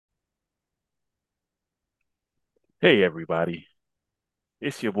Hey everybody,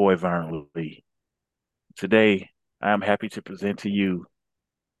 it's your boy Vern Lee. Today, I am happy to present to you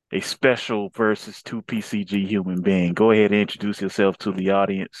a special versus 2 PCG human being. Go ahead and introduce yourself to the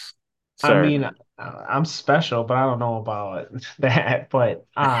audience, I sir. mean, I'm special, but I don't know about that. But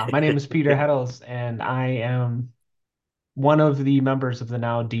my name is Peter Hoettels, and I am one of the members of the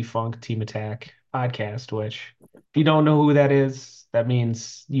now defunct Team Attack podcast. Which, if you don't know who that is, that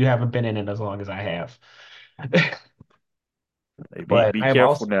means you haven't been in it as long as I have. Hey, be But be I am careful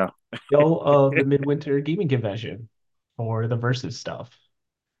also now. CEO of the Midwinter Gaming Convention for the Versus stuff.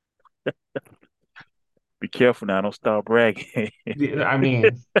 Be careful now. Don't start bragging. I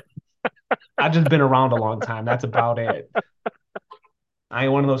mean, I've just been around a long time. That's about it. I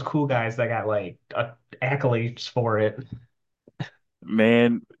ain't one of those cool guys that got like accolades for it.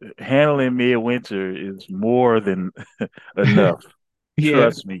 Man, handling Midwinter is more than enough.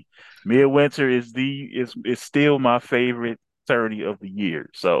 Yeah. Trust me. Midwinter is still my favorite tourney of the year.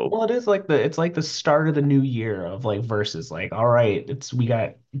 So Well, it's like the start of the new year of like versus like, all right, we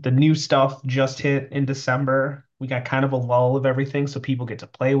got the new stuff just hit in December. We got kind of a lull of everything, so people get to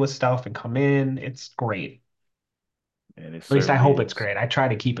play with stuff and come in. It's great. and it At least I certainly hope it's is. great. I try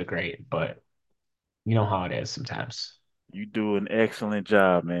to keep it great, but you know how it is sometimes. You do an excellent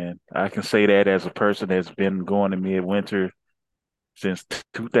job, man. I can say that as a person that's been going to Midwinter since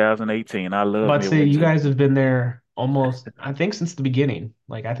 2018. I love But say you Midwinter. guys have been there almost, I think since the beginning.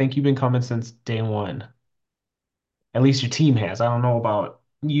 Like I think you've been coming since day one. At least your team has. I don't know about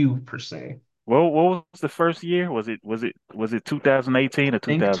you per se. Well, what was the first year? Was it 2018 or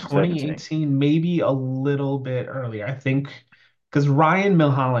Think 2017? 2018, maybe a little bit earlier. I think because Ryan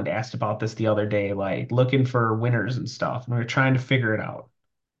Milholland asked about this the other day, like looking for winners and stuff, and we were trying to figure it out.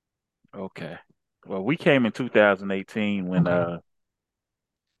 Okay. Well, we came in 2018 when Okay.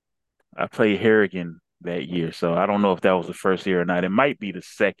 I played Harrigan that year. So I don't know if that was the first year or not. It might be the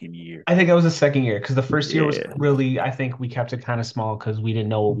second year. I think that was the second year because the first year was Yeah. really, I think we kept it kind of small because we didn't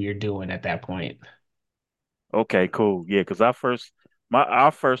know what we were doing at that point. Okay, cool. Yeah, because our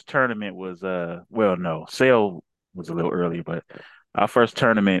first tournament was well no, sale was a little early, but our first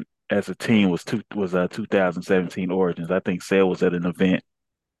tournament as a team was 2017 Origins. I think sale was at an event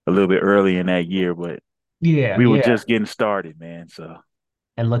a little bit early in that year, but Yeah, we were yeah. just getting started, man. So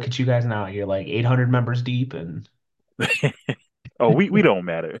And look at you guys now. You're like 800 members deep, and oh we don't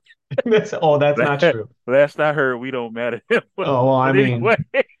matter. that's not true. Last I heard we don't matter. but, Oh, well, I but mean, anyway.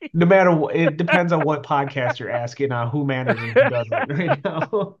 no matter what, it depends on what podcast you're asking on who matters and who doesn't right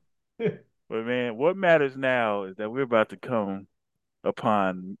now. But man, what matters now is that we're about to come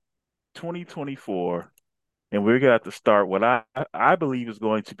upon 2024, and we're going to have to start what I believe is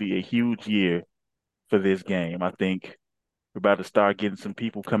going to be a huge year for this game. I think we're about to start getting some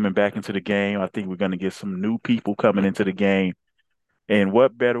people coming back into the game. I think we're going to get some new people coming into the game. And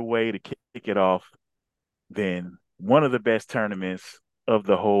what better way to kick it off than one of the best tournaments of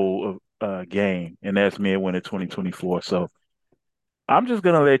the whole game, and that's Midwinter 2024. So I'm just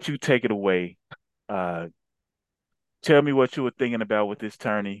going to let you take it away. Uh, Tell me what you were thinking about with this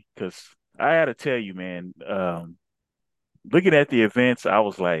tourney, because I got to tell you, man. Looking at the events, I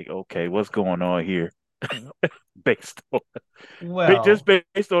was like, okay, what's going on here? based on just Well,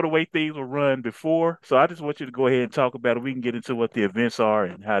 based on the way things were run before. So I just want you to go ahead and talk about it. We can get into what the events are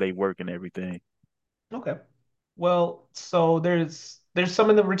and how they work and everything. okay. Well, so there's some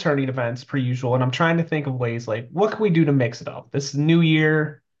of the returning events per usual, and I'm trying to think of ways like what can we do to mix it up? This is new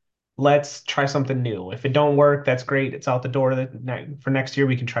year, let's try something new. If it don't work, that's great. It's out the door. For next year,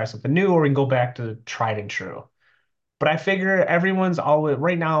 we can try something new, or we can go back to tried and true. But I figure everyone's always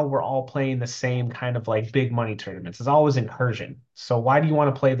right now we're all playing the same kind of like big money tournaments. It's always incursion. So why do you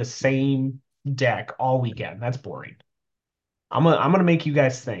want to play the same deck all weekend? That's boring. I'm gonna make you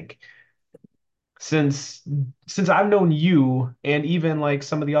guys think. Since since I've known you and even like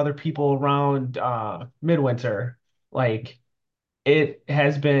some of the other people around Midwinter, like it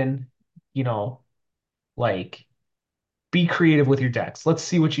has been, you know, like be creative with your decks. Let's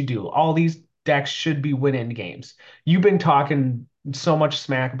see what you do. All these decks should be win-in games. You've been talking so much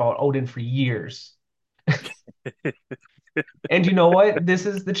smack about Odin for years. And you know what? This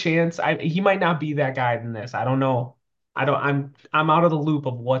is the chance. He might not be that guy in this. I don't know. I'm out of the loop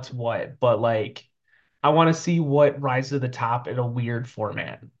of what's what, but like I want to see what rises to the top in a weird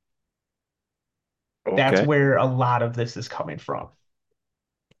format. That's Okay. where a lot of this is coming from.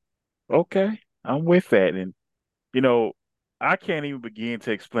 Okay. I'm with that. And, you know, I can't even begin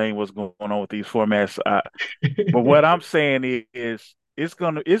to explain what's going on with these formats. But what I'm saying is it's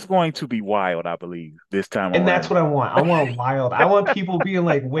going to be wild, I believe, this time And that's around. what I want. I want wild. I want people being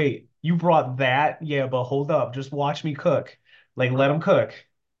like, wait. You brought that, yeah, but hold up, just watch me cook. Like, let them cook.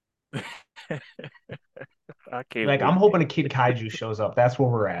 I can't Like, I'm wait, hoping man. a Kid Kaiju shows up. That's where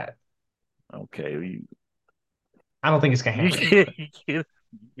we're at. Okay, I don't think it's gonna you happen, get but you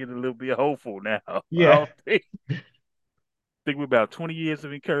get a little bit hopeful now. I yeah. don't think we're about 20 years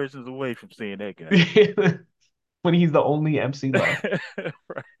of incursions away from seeing that guy. When he's the only MC left.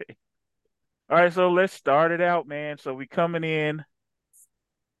 Right. All right, so let's start it out, man. So we coming in,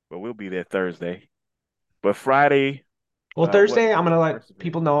 but we'll be there Thursday. But Friday, Well, what Thursday, I'm what's gonna the let first event?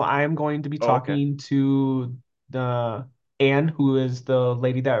 people know I am going to be Oh, okay. talking to the Anne, who is the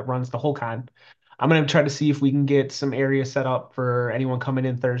lady that runs the whole con. I'm gonna try to see if we can get some area set up for anyone coming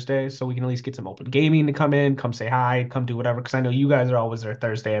in Thursday, so we can at least get some open gaming to come in, come say hi, come do whatever. Because I know you guys are always there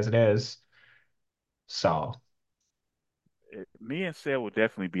Thursday as it is. So, Me and Sal will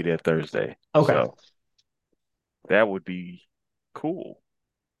definitely be there Thursday. okay, So that would be cool.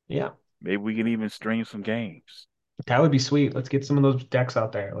 yeah, Maybe we can even stream some games. that would be sweet. Let's get some of those decks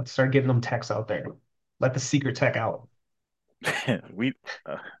out there. Let's start getting them techs out there. Let the secret tech out. We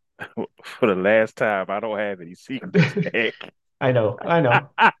uh, for the last time, I don't have any secret tech. I know, I know.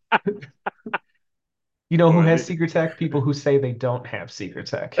 You know who Or has secret tech? People who say they don't have secret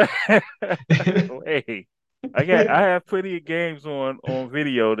tech. hey, I have plenty of games on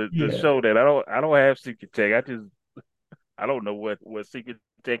video to Yeah. show that I don't have secret tech. I don't know what secret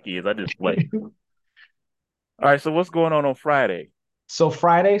tech is. I just play. All right, so what's going on Friday? So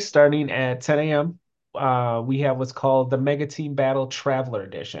Friday, starting at 10 a.m., we have what's called the Mega Team Battle Traveler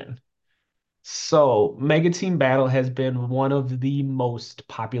Edition. So Mega Team Battle has been one of the most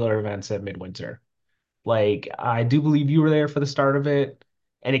popular events at Midwinter. Like, I do believe you were there for the start of it,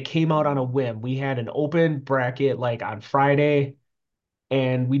 and it came out on a Mhm. whim. We had an open bracket like on Friday,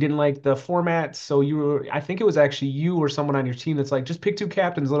 and we didn't like the format. So I think it was actually you or someone on your team that's like, just pick two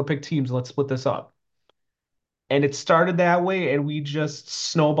captains, let us pick teams, and let's split this up. And it started that way, and we just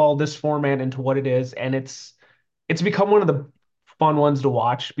snowballed this format into what it is, and it's become one of the fun ones to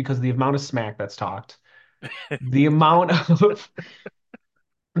watch because the amount of smack that's talked, the amount of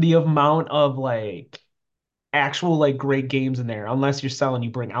the amount of like actual like great games in there. Unless you're selling,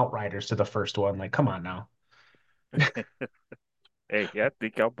 you bring Outriders to the first one. Like, come on now. Hey, I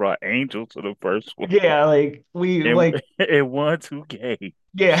think I brought Angel to the first one Yeah, like we and like and won 2 games.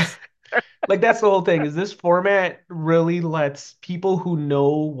 yeah. Like that's the whole thing is this format really lets people who know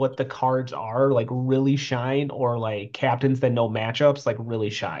what the cards are like really shine or like captains that know matchups like really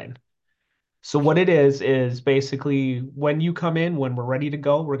shine. So what it is basically when you come in, when we're ready to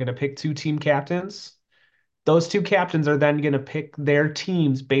go, we're going to pick two team captains. Those two captains are then going to pick their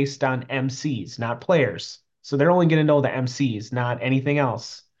teams based on MCs, not players. So they're only going to know the MCs, not anything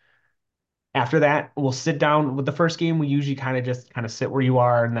else. After that, we'll sit down with the first game. We usually kind of sit where you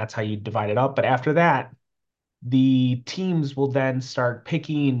are, and that's how you divide it up. But after that, the teams will then start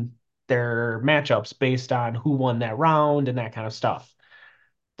picking their matchups based on who won that round and that kind of stuff.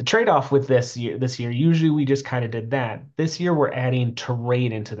 The trade-off with this year, usually we just kind of did that. This year we're adding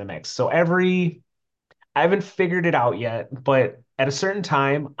terrain into the mix. So I haven't figured it out yet, but at a certain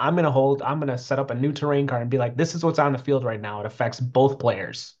time, I'm gonna set up a new terrain card and be like, this is what's on the field right now. It affects both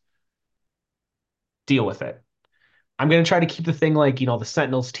players. Deal with it. I'm gonna try to keep the thing like, the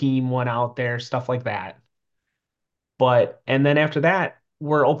Sentinels team one out there, stuff like that. And then after that,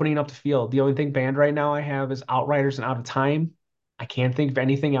 we're opening up the field. The only thing banned right now I have is Outriders and Out of Time. I can't think of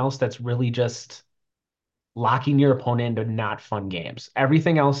anything else that's really just locking your opponent into not fun games.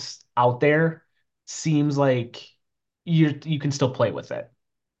 Everything else out there seems like you can still play with it.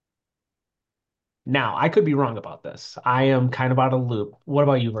 Now, I could be wrong about this. I am kind of out of the loop. What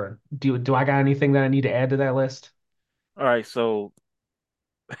about you, Vern? Do I got anything that I need to add to that list? All right, so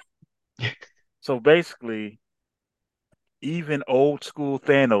basically, even old school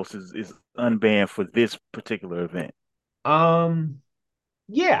Thanos is unbanned for this particular event. Um,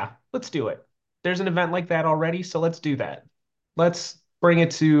 yeah, let's do it. There's an event like that already, so let's do that. Let's bring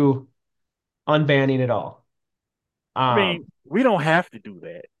it to unbanning it all. I mean, Um, we don't have to do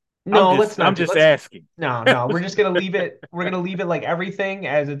that. I'm no, let's just not I'm do. just Let's asking. no, no. We're just gonna leave it. We're gonna leave it like everything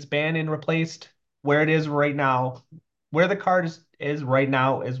as it's banned and replaced where it is right now. Where the card is right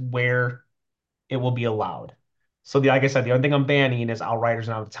now is where it will be allowed. So like I said, the only thing I'm banning is Outriders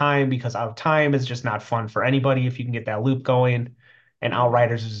and Out of Time because Out of Time is just not fun for anybody if you can get that loop going. And Mhm.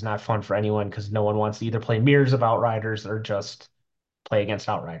 Outriders is just not fun for anyone because no one wants to either play mirrors of Outriders or just play against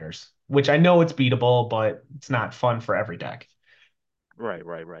Outriders, which I know it's beatable, but it's not fun for every deck. Right,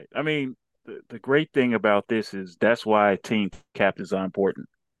 right, right. I mean, the great thing about this is that's why team captains are important.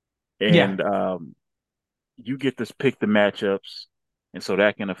 Yeah. And you get to pick the matchups. and so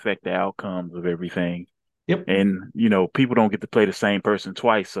that can affect the outcomes of everything. Yep. And people don't get to play the same person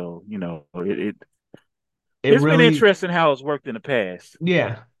twice, so It it's been really, interesting how it's worked in the past.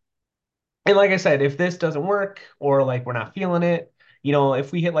 yeah. And like I said, if this doesn't work or like we're not feeling it,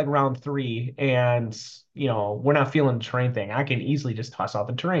 if we hit like round three and we're not feeling the terrain thing, I can easily just toss out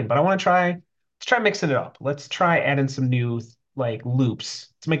the terrain. But I want to let's try mixing it up. Let's try adding some new like loops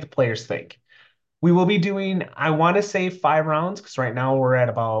to make the players think. We will be doing, I want to say 5 rounds because right now we're at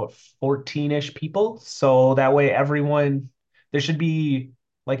about 14-ish people. So that way there should be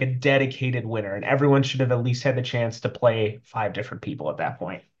like a dedicated winner and everyone should have at least had the chance to play 5 different people at that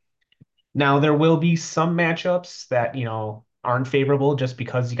point. Now, there will be some matchups that, aren't favorable just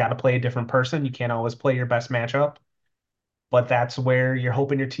because you got to play a different person. You can't always play your best matchup, but that's where you're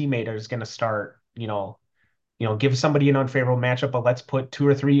hoping your teammate is going to start, give somebody an unfavorable matchup, but let's put 2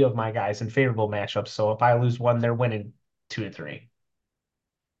 or 3 of my guys in favorable matchups. So if I lose one, they're winning 2 or 3.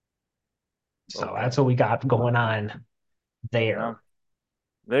 So Okay. that's what we got going on there. Now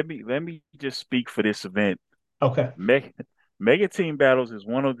let me just speak for this event. Okay. Mega, Mega Team Battles is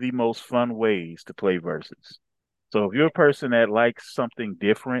one of the most fun ways to play versus. So if you're a person that likes something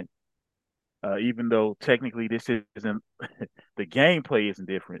different, even though technically this isn't the gameplay isn't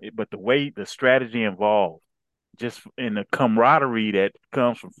different, but the way the strategy involved, just in the camaraderie that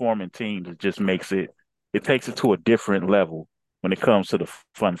comes from forming teams, it just it takes it to a different level when it comes to the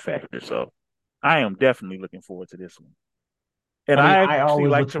fun factor. So I am definitely looking forward to this one. And I mean, I I actually always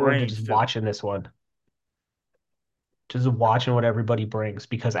like look forward to terrains just too. watching this one, just watching what everybody brings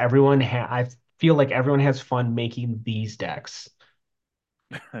because I feel like everyone has fun making these decks.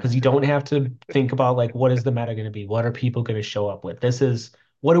 Because you don't have to think about like what is the meta going to be? What are people going to show up with? This is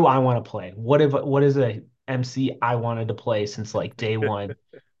what do I want to play? What is a MC I wanted to play since like day one,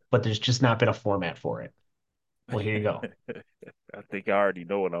 but there's just not been a format for it. Well, here you go. I think I already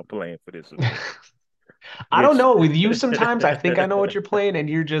know what I'm playing for this event. I don't Which know. With you sometimes I think I know what you're playing and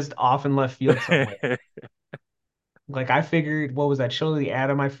you're just off in left field somewhere. Like I figured, what was that show the ad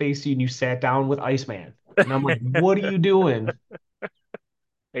on my face to you and you sat down with Iceman. And I'm like, what are you doing?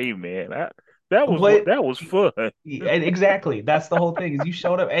 hey man, What that was fun. And exactly. That's the whole thing is you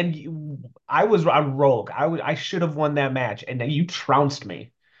showed up and I was on rogue. I should have won that match and then you trounced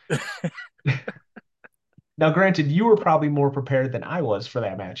me. Now, granted, you were probably more prepared than I was for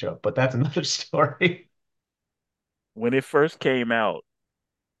that matchup, but that's another story. When it first came out,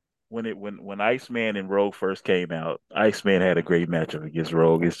 when Iceman and Rogue first came out, Iceman had a great matchup against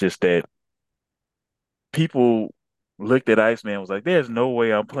Rogue. It's just that people looked at Iceman and was like, "There's no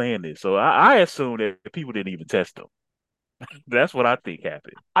way I'm playing this." So I assumed that people didn't even test him. That's what I think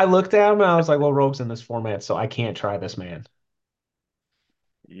happened. I looked at him and I was like, well, Rogue's in this format, so I can't try this man.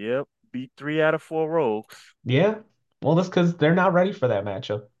 Yep, beat 3 out of 4 Rogues, Yeah. Well, that's because they're not ready for that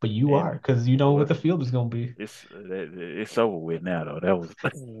matchup, but you are and because you know what well, the field is going to be. it's over with now though. That was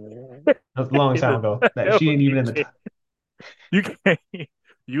That was a long time ago. That she ain't even in the top. you can't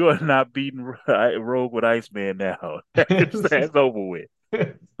you are not beating Rogue with Iceman now. That's over with.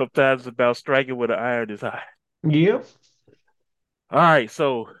 Sometimes it's about striking with an iron is hot. Yep. All right,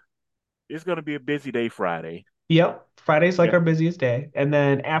 so it's gonna be a busy day Friday. Yep. Friday's We like got our busiest day. And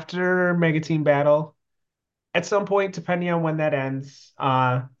then after Mega Team Battle, at some point, depending on when that ends,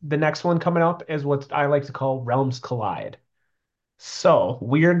 the next one coming up is what I like to call Realms Collide. So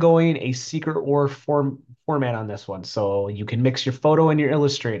we are going a secret or format on this one. So you can mix your photo and your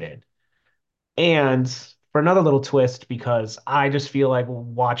illustrated. And for another little twist, because I just feel like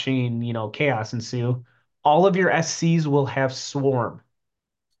watching, chaos ensue, all of your SCs will have swarm.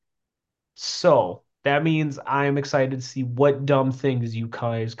 So that means I'm excited to see what dumb things you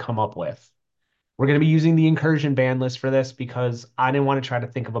guys come up with. We're going to be using the incursion ban list for this because I didn't want to try to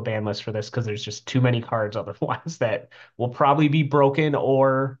think of a ban list for this because there's just too many cards otherwise that will probably be broken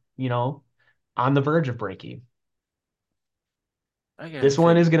or, on the verge of breaking. I gotta This tell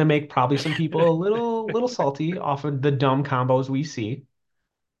one is you, going to make probably some people a little salty off of the dumb combos we see,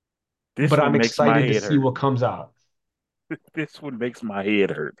 this but I'm one makes my excited to head see hurt. what comes out. This one makes my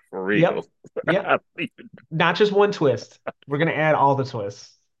head hurt for Yep. real. Yep. I don't Not just one twist. We're going to add all the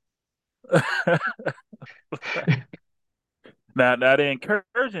twists. even- now the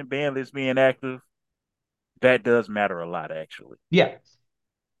incursion ban list being active, that does matter a lot actually. Yeah.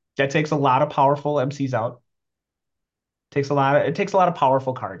 That takes a lot of powerful MCs out. It takes a lot of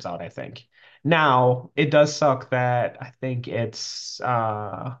powerful cards out, I think. Now, it does suck that I think it's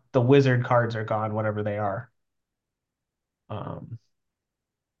the wizard cards are gone, whatever they are. Um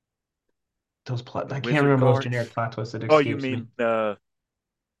The I can't wizard remember those cards. generic plot twists. It Oh, you escapes me. mean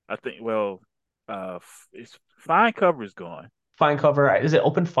I think it's fine cover is gone. Fine cover. Is it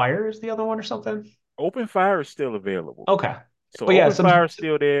Open Fire is the other one or something? Open Fire is still available. Okay. So But yeah, Open some Fire is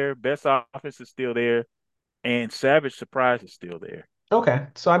still there. Best Office is still there, and Savage Surprise is still there. okay.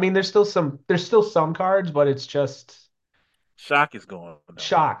 So I mean there's still some cards, but it's just Shock is gone though.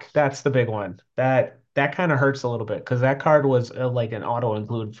 shock. That's the big one. That kind of hurts a little bit because that card was like an auto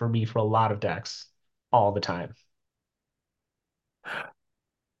include for me for a lot of decks all the time.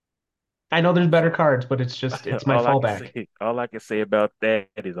 I know there's I'm better sorry. cards, but it's my fallback. All I can say about that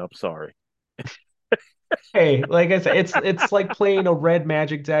is I'm sorry. Hey, like I said, it's like playing a red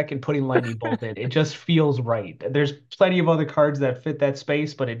magic deck and putting lightning bolt in. It just feels right. There's plenty of other cards that fit that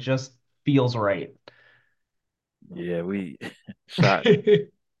space, but it just feels right. Yeah, we Shock.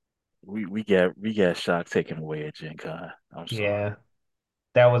 We got Shock taken away at Gen Con. I'm sorry. Yeah,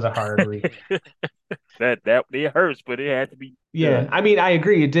 that was a hard read. That it hurts, but it had to be Yeah, done. I mean, I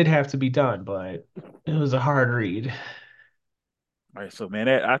agree, it did have to be done, but it was a hard read. All right, so man,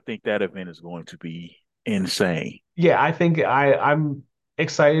 I think that event is going to be insane. Yeah, I think I'm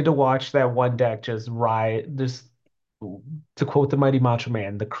excited to watch that one deck just ride this, to quote the mighty Macho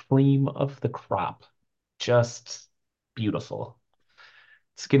Man, the cream of the crop. Just beautiful.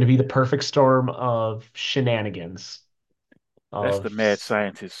 It's going to be the Yeah, perfect storm of shenanigans. that's Of the mad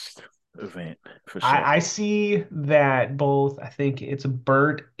scientist event for I sure. see that both, I think it's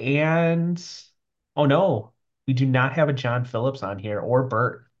Bert and oh no, we do not have a John Phillips on here or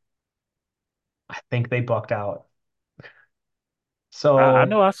Bert. I think they bucked out. I So,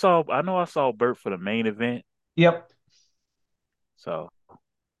 know I know I saw Bert for the main event, yep. so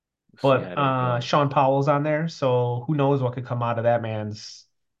we'll see But how that goes. Sean Powell's on there, so who knows what could come out of that man's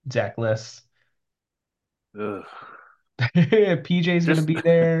deck list. Ugh. PJ's gonna Just be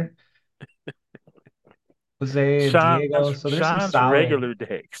there, Jose and Diego. So there's some solid.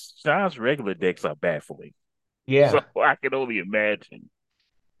 Sean's regular decks are baffling. So Yeah. I can only imagine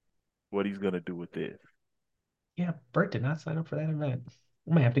what he's gonna do with this. Yeah, Bert did not sign up for that event.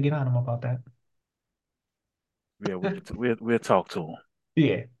 I'm gonna have to get on him about that. Yeah, we'll talk to him.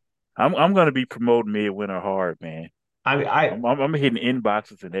 Yeah. I'm gonna be promoting Midwinter hard, man. I I'm hitting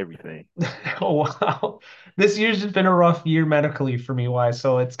inboxes and everything. oh wow. This year's just been a rough year medically for me, why?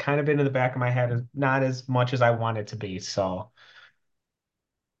 So it's kind of been in the back of my head as not as much as I want it to be. So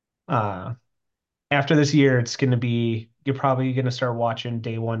uh after this year, it's gonna be you're probably gonna start watching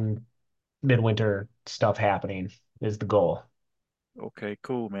day one midwinter stuff happening is the goal. Okay,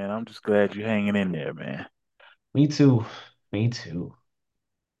 cool, man. I'm just glad you're hanging in there, man. Me too. Me too.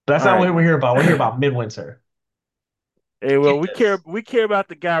 But that's All not right. what we're here about. We're here about midwinter. Hey, well, Get this. we care about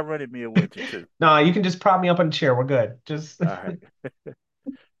the guy running Midwinter too. No, you can just prop me up on a chair. We're good. Just All right.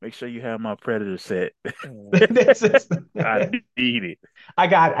 Make sure you have my Predator set. this is I need it. I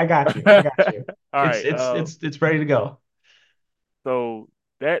got you. I got you. All It's right. it's it's it's ready to go. So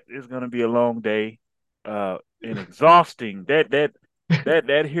that is going to be a long day, and exhausting.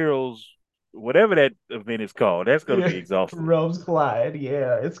 That heroes, whatever that event is called, that's going to Yeah. be exhausting. Realms collide.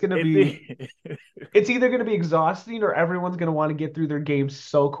 Yeah, it's gonna And then, be it's either gonna be exhausting or everyone's gonna want to get through their game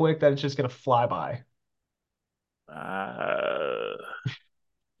so quick that it's just gonna fly by. uh,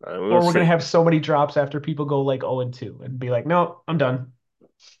 we'll Or we're gonna see. have so many drops after people go like 0 and 2 and be like, no, I'm done.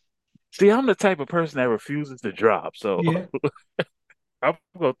 See, I'm the type of person that refuses to drop, so Yeah. I'm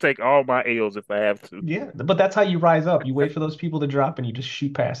gonna take all my L's if I have to. Yeah. But that's how you rise up. You wait for those people to drop and you just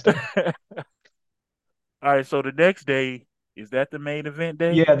shoot past them. All right, so the next day, is that the main event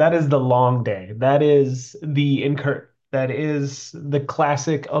day? Yeah, that is the long day. That is the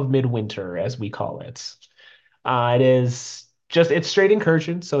classic of midwinter, as we call it. It is just it's straight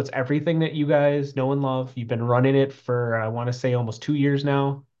incursion, so it's everything that you guys know and love. You've been running it for I want to say almost 2 years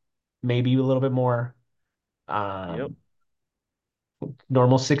now, maybe a little bit more. Yep. Um,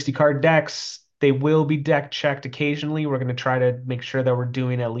 Normal 60 card decks. They will be deck checked occasionally. We're going to try to make sure that we're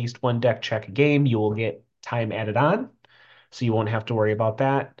doing at least one deck check a game. You will get time added on, so you won't have to worry about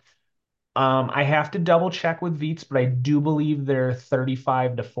that. I have to double check with Veets, but I do believe they're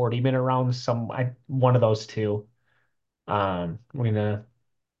 35 to 40-minute rounds. One of those two. We're gonna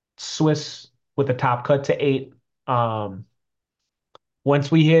Swiss with a top cut to 8. Um,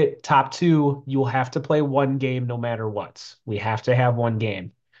 Once we hit top 2, you will have to play one game no matter what. We have to have one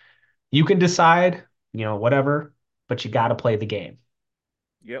game. You can decide, whatever, but you got to play the game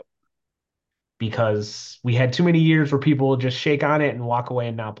Yep. because we had too many years where people will just shake on it and walk away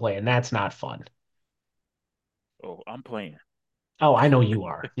and not play, and that's not fun. Oh, I'm playing. Oh, I know you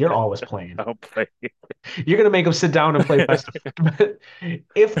are. You're always playing. I'm playing. You're gonna make them sit down and play best of.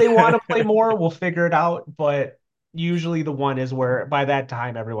 If they want to play more, we'll figure it out. But usually the one is where by that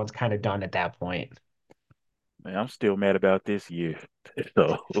time everyone's kind of done at that point. Man, I'm still mad about this year.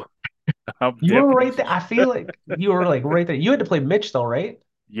 So I'm You were definitely right there. I feel like you were like right there. You had to play Mitch though, right?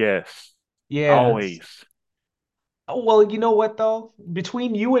 yes, Yeah. always. Oh, well, you know what though?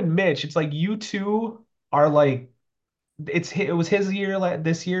 Between you and Mitch, it's like you two are like it was his year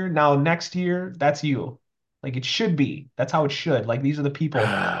this year. Now next year, that's you. Like it should be. That's how it should. Like these are the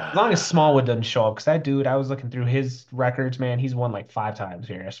people. As long as Smallwood doesn't show up, because that dude, I was looking through his records, man. He's won like 5 times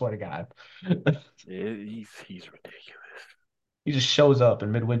here. I swear to God. He's ridiculous. He just shows up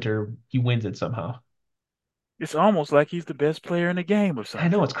in midwinter. He wins it somehow. It's almost like he's the best player in the game or I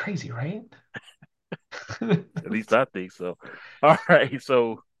know something. it's crazy, right? At least I think so. All right,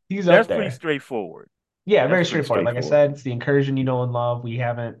 so He's that's up pretty there. straightforward. Yeah, That's very pretty straightforward. Like I straightforward. said, it's the incursion you know and love. We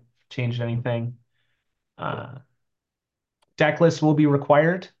haven't changed anything. Uh, Deck list will be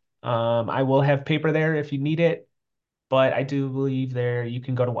required. I will have paper there if you need it, but I do believe there you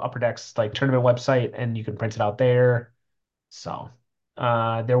can go to Upper Deck's like tournament website and you can print it out there. So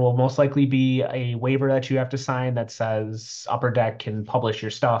there will most likely be a waiver that you have to sign that says Upper Deck can publish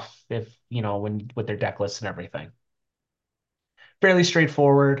your stuff if you know when with their deck lists and everything. Fairly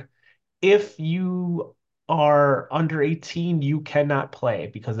straightforward. If you are under 18, you cannot play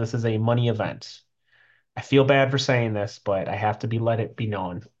because this is a money event. I feel bad for saying this, but I have to be let it be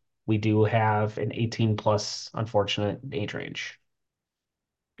known. We do have an 18 plus unfortunate age range.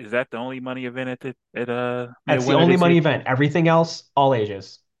 Is that the only money event at That's the Midwinter only this year? money event. Everything else, all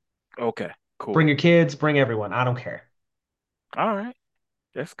ages. Okay, Bring cool. your kids, bring everyone. I don't care. All right,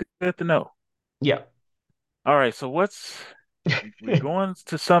 that's good to know. Yeah. All right, so we're going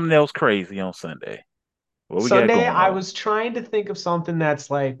to something else crazy on Sunday. What we got Sunday, going I on? was trying to think of something that's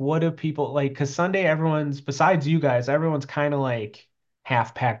like, what do people like? Because Sunday, everyone's, besides you guys, everyone's kind of like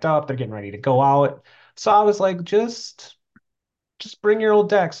half packed up. They're getting ready to go out. So I was like, just bring your old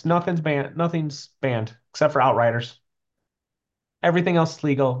decks. Nothing's banned except for Outriders. Everything else is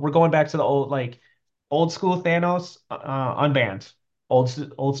legal. We're going back to the old school Thanos, unbanned.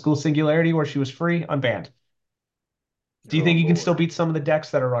 Old school Singularity where she was free, unbanned. Do you Oh think you can still Lord. beat some of the decks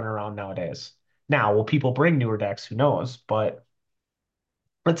that are running around nowadays? Now, will people bring newer decks? Who knows? But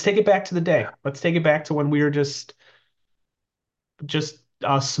let's take it back to the day. Let's take it back to when we were just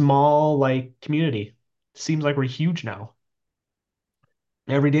a small like community. Seems like we're huge now.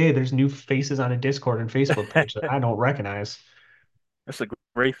 Every day there's new faces on a Discord and Facebook page that I don't recognize. That's a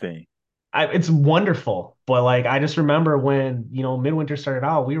great thing. It's wonderful, but like I just remember when, Midwinter started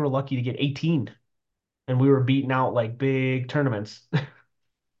out, we were lucky to get 18 and we were beating out like big tournaments.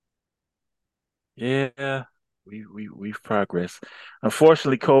 Yeah, we've progressed.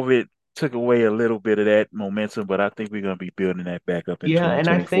 Unfortunately, COVID took away a little bit of that momentum, but I think we're gonna be building that back up in Yeah, and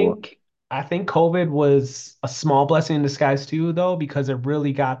I 2024. think I think COVID was a small blessing in disguise too, though, because it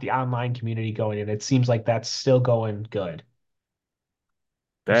really got the online community going, and it seems like that's still going good.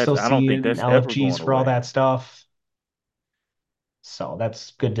 We're That still I don't think seeing that's ever LFGs going for all away. that stuff, so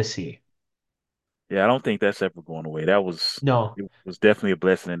that's good to see. Yeah, I don't think that's ever going away. No, It was definitely a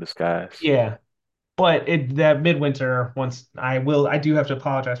blessing in disguise. yeah, but that midwinter once I do have to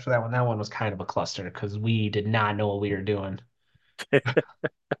apologize for that one. That one was kind of a cluster because we did not know what we were doing.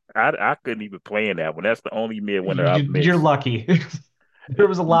 I couldn't even play in that one. That's the only midwinter I've You're missed. lucky. There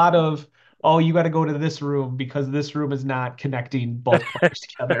was a lot of, oh, you got to go to this room because this room is not connecting both players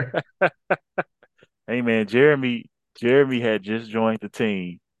together. Hey man, Jeremy had just joined the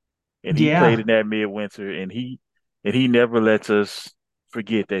team and he played Yeah, in that midwinter and he never lets us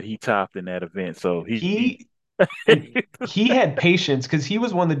forget that he topped in that event. So he he and he had patience because he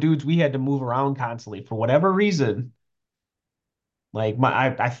was one of the dudes we had to move around constantly for whatever reason. Like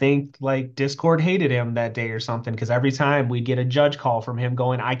I think like Discord hated him that day or something because every time we'd get a judge call from him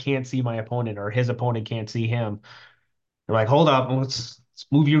going, I can't see my opponent or his opponent can't see him. They're like, hold up, let's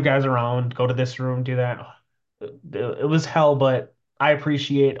move you guys around, go to this room, do that. It was hell, but I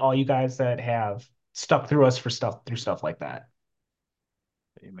appreciate all you guys that have stuck through us for stuff through stuff like that.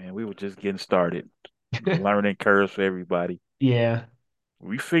 hey man, we were just getting started. Learning curves for everybody. Yeah.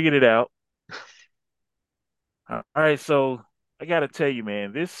 We figured it out. All right, so I gotta tell you,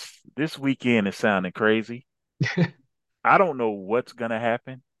 man, this weekend is sounding crazy. I don't know what's gonna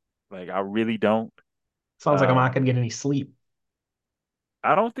happen. Like I really don't. Sounds like I'm not Um, gonna get any sleep.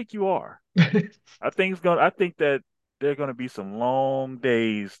 I don't think you are. I think that there are gonna be some long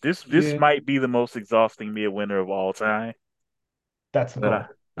days. This Yeah, might be the most exhausting midwinter of all time, that's the but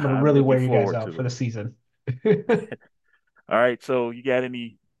goal. I'm gonna I'm really looking wear you guys forward out to for the it. season. All right, so you got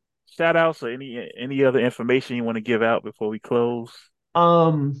any shout outs or any other information you want to give out before we close?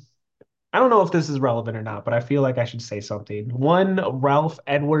 Um, I don't know if this is relevant or not, but I feel like I should say something. One, Ralph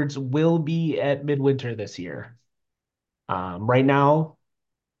Edwards will be at Midwinter this year. Right now,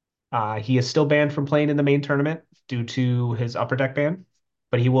 he is still banned from playing in the main tournament due to his upper deck ban,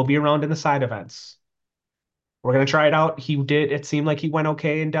 but he will be around in the side events. We're gonna try it out. It seemed like he went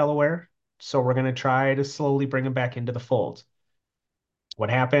okay in Delaware, so we're gonna try to slowly bring him back into the fold. What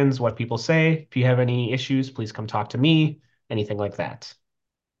happens, what people say. If you have any issues, please come talk to me, anything like that.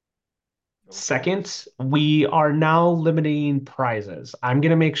 Okay. Second, we are now limiting prizes. I'm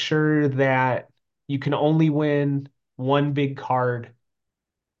gonna make sure that you can only win one big card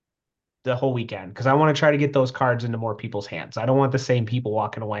the whole weekend because I want to try to get those cards into more people's hands. I don't want the same people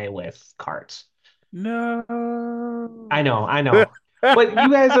walking away with cards. I No. know, I know. But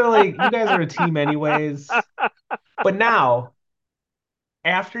you guys are a team anyways. But now,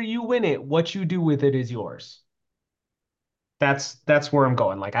 after you win it, what you do with it is yours. That's where I'm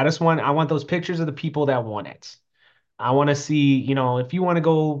going. Like I want those pictures of the people that won it. I want to see, if you want to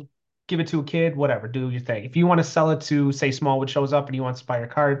go give it to a kid, whatever, do your thing. If you want to sell it to, say, Smallwood shows up and he wants to buy your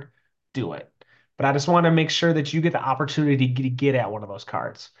card, do it. But I just want to make sure that you get the opportunity to get at one of those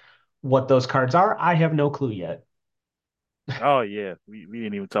cards. What those cards are, I have no clue yet. Oh yeah, we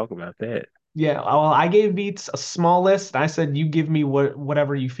didn't even talk about that. Yeah, well, I gave Beats a small list. I said you give me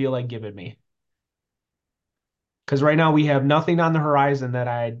whatever you feel like giving me. Because right now we have nothing on the horizon that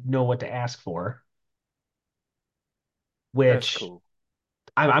I know what to ask for, That's which cool.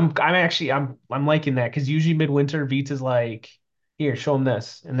 I'm actually I'm liking that because usually midwinter Beats is like, here, show them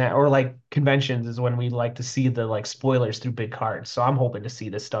this and that, or like conventions is when we like to see the like spoilers through big cards. So I'm hoping to see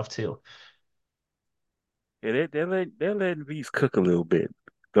this stuff too. Yeah, they're letting V's cook a little bit.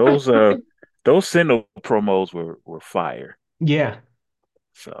 Those uh those Sendo promos were fire. Yeah,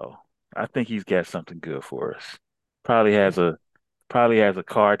 So I think he's got something good for us. Probably has a probably has a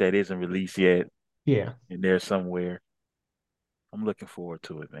card that isn't released yet yeah. in there somewhere. I'm looking forward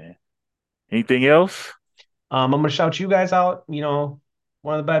to it, man. Anything else? I'm gonna shout you guys out.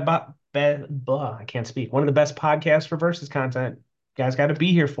 One of the I can't speak. One of the best podcasts for versus content. You guys got to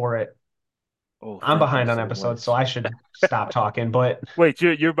be here for it. Oh, I'm thank you behind on so episodes, so much. I should stop talking. But Wait,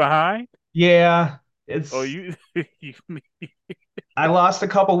 you're behind? yeah, Oh, it's you, you I lost a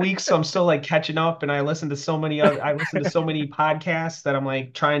couple weeks, so I'm still like catching up. And I listen to so many podcasts that I'm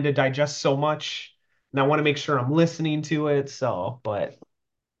like trying to digest so much, and I want to make sure I'm listening to it. But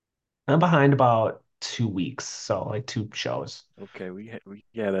I'm behind about 2 weeks, so like two shows. okay? We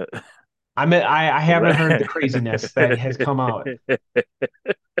gotta. I All haven't heard the right. craziness that has come out.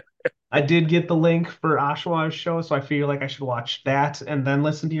 I did get the link for Oshawa's show, so I feel like I should watch that and then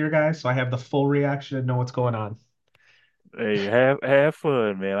listen to your guys, so I have the full reaction and know what's going on. Hey, have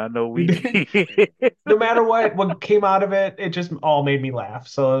fun, man. I know we. No matter what came out of it, it just all made me laugh.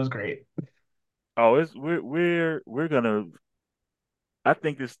 So it was great. Oh, it's we're gonna. I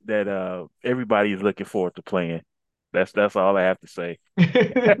think this that everybody is looking forward to playing. That's all I have to say.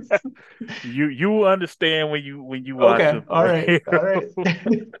 You will understand when you watch Okay. them All play. right. All right.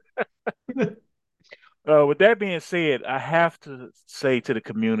 With that being said, I have to say to the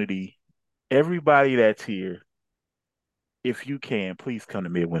community, everybody that's here, if you can, please come to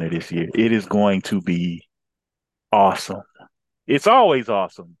Midwinter this year. It is going to be awesome. It's always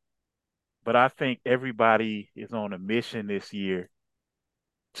awesome, but I think everybody is on a mission this year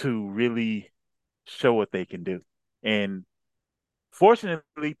to really show what they can do. And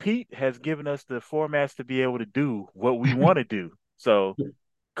fortunately, Pete has given us the formats to be able to do what we want to do. So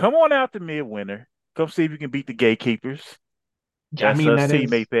come on out to Midwinter. Come see if you can beat the gatekeepers. I That's mean, us,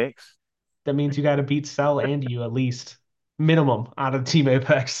 Team Apex. that means you got to beat Cell and you at least minimum out of Team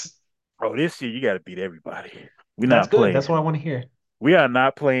Apex. Oh, this year you got to beat everybody. We're That's not good. playing. That's what I want to hear. We are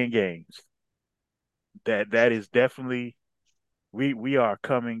not playing games. That is definitely we are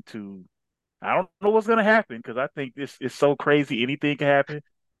coming to. I don't know what's gonna happen because I think this is so crazy. Anything can happen.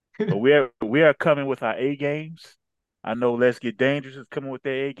 But we are coming with our A games. I know Let's Get Dangerous is coming with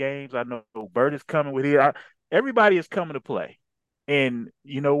their A games. I know Bert is coming with it. Everybody is coming to play. And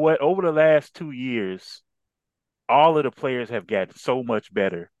you know what? Over the last 2 years, all of the players have gotten so much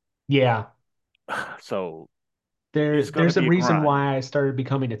better. Yeah. So There, it's going to there's a be a reason grind. why I started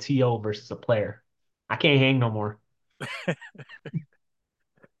becoming a TO versus a player. I can't hang no more.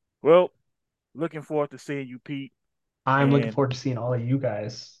 Well, looking forward to seeing you, Pete. I'm looking And forward to seeing all of you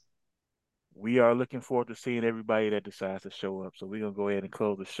guys. we are looking forward to seeing everybody that decides to show up. So we're going to go ahead and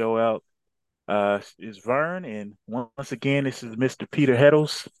close the show out. Is Vern. And once again, this is Mr. Peter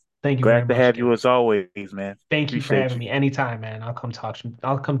Hoettels. Thank you very Glad to much have you again. as always, man. Thank you for Appreciate having you. me anytime, man. I'll come talk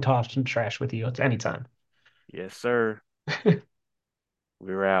some trash with you. It's anytime. Yes, sir.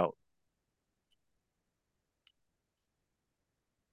 We're out.